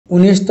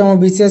19তম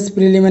BCS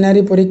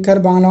preliminary পরীক্ষার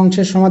বাংলা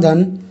অংশের সমাধান।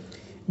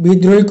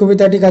 বিদ্রোহী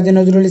কবিতাটি কাজী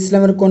নজরুল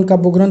ইসলামের কোন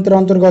কাব্যগ্রন্থের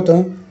অন্তর্গত?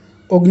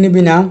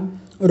 অগ্নিবীণা।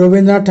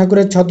 রবীন্দ্রনাথ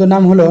ঠাকুরের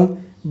ছদ্মনাম হল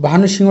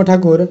ভানু সিংহ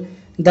ঠাকুর।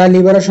 দ্য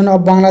লিবারেশন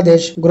অব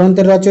বাংলাদেশ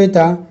গ্রন্থের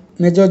রচয়িতা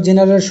major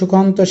general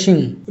Sukanta Singh.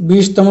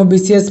 20তম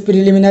BCS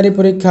preliminary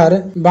পরীক্ষার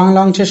বাংলা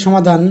অংশের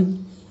সমাধান।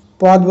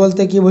 পদ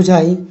বলতে কি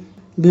বোঝায়?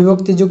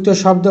 বিভক্তিযুক্ত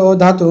শব্দ ও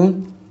ধাতু।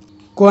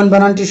 কোন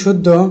বানানটি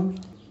শুদ্ধ?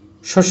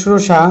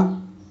 শুশ্রূষা।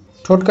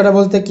 ঠোঁটকাটা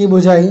বলতে কি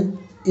বোঝায়?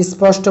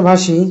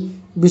 স্পষ্টভাষী।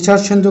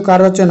 বিশদ কার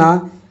রচনা?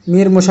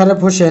 মীর মোশাররফ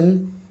হোসেন।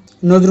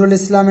 নজরুল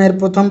ইসলামের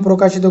প্রথম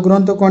প্রকাশিত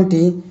গ্রন্থ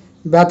কোনটি?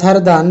 ব্যথার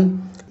দান।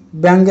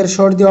 ব্যঙ্গের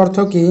সর্দি অর্থ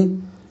কী?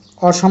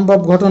 অসম্ভব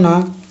ঘটনা।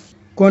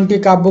 কোনটি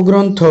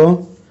কাব্যগ্রন্থ?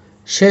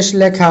 শেষ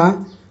লেখা।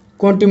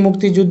 কোনটি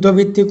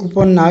মুক্তিযুদ্ধভিত্তিক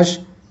উপন্যাস?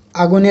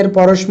 আগুনের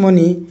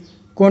পরশমণি।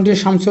 কোনটি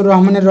শামসুর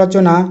রহমানের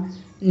রচনা?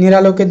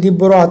 নিরালোকে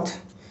দিব্যরথ।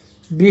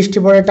 বৃষ্টি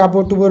পড়ে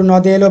টাপুটুপুর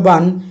নদে এলো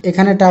বান।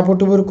 এখানে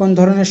টাপুটুপুর কোন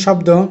ধরনের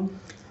শব্দ?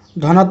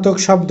 ধনাত্মক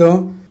শব্দ।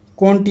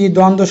 কোনটি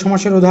দ্বন্দ্ব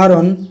সমাসের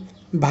উদাহরণ?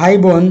 ভাই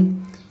বোন।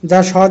 যা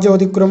সহজে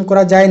অতিক্রম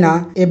করা যায় না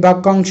এ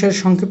বাক্যাংশের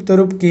সংক্ষিপ্ত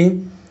রূপ কি?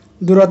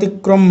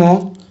 দূরতিক্রম্য।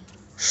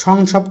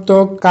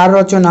 সংসপ্তক কার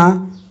রচনা?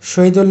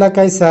 শহীদুল্লাহ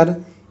কায়সার।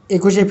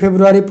 21শে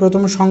ফেব্রুয়ারি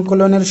প্রথম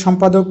সংকলনের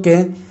সম্পাদককে?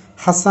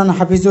 হাসান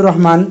হাফিজুর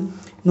রহমান।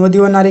 নদী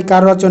ও নারী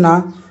কার রচনা?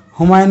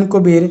 হুমায়ুন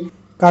কবির।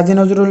 কাজী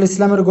নজরুল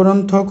ইসলামের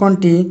গ্রন্থ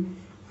কোনটি?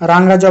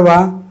 রাঙ্গা জবা।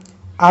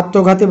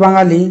 আত্মঘাতী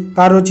বাঙালি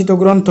কার রচিত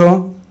গ্রন্থ?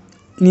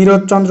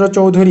 নীরজচন্দ্র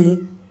চৌধুরী।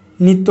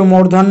 নিত্য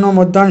মূর্ধন্য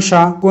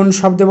মধ্যাংশা কোন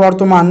শব্দে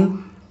বর্তমান?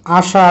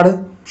 আষাঢ়।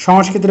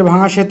 সংস্কৃতের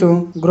ভাঙা সেতু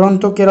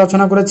গ্রন্থ কে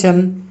রচনা করেছেন?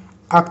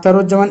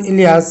 আখতারুজ্জামান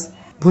ইলিয়াস।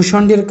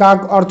 ভূষণ্ডীর কাক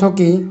অর্থ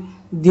কী?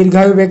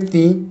 দীর্ঘায়ু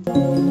ব্যক্তি।